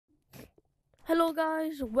Hello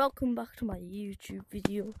guys, welcome back to my YouTube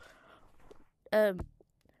video.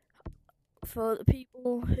 For the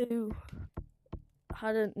people who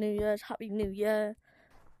had a New Year's, Happy New Year,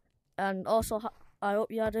 and also I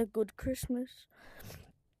hope you had a good Christmas.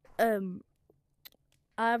 I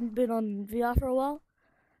haven't been on VR for a while.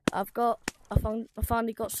 I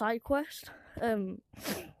finally got SideQuest.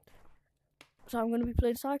 So I'm going to be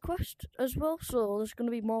playing SideQuest as well. So there's going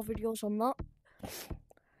to be more videos on that.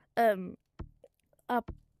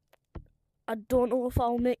 I don't know if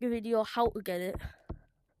I'll make a video how to get it.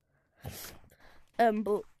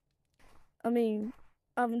 But I mean,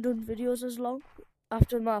 I haven't done videos as long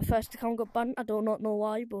after my first account got banned. I do not know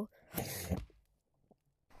why, but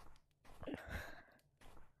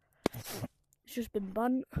it's just been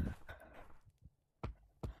banned.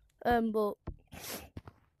 But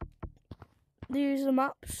these are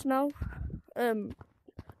maps now.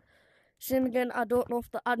 Same again. I don't know if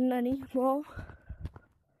they're adding any more.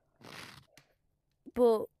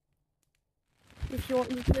 But if you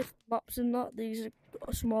want to play maps in that, these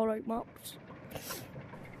are some alright maps.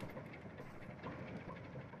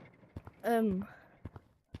 I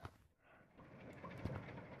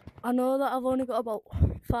know that I've only got about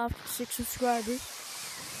 5 to 6 subscribers.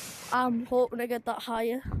 I'm hoping to get that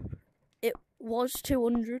higher. It was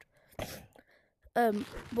 200.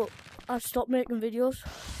 But I stopped making videos.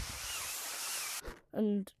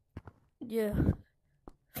 And yeah.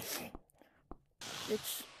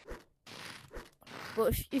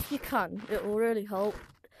 But if you can, it will really help.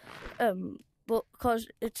 But because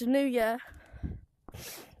it's a new year,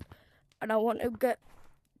 and I want to get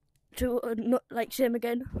to same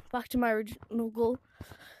again, back to my original goal,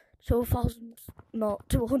 to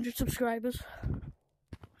 100 subscribers.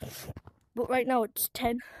 But right now it's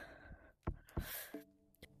 10.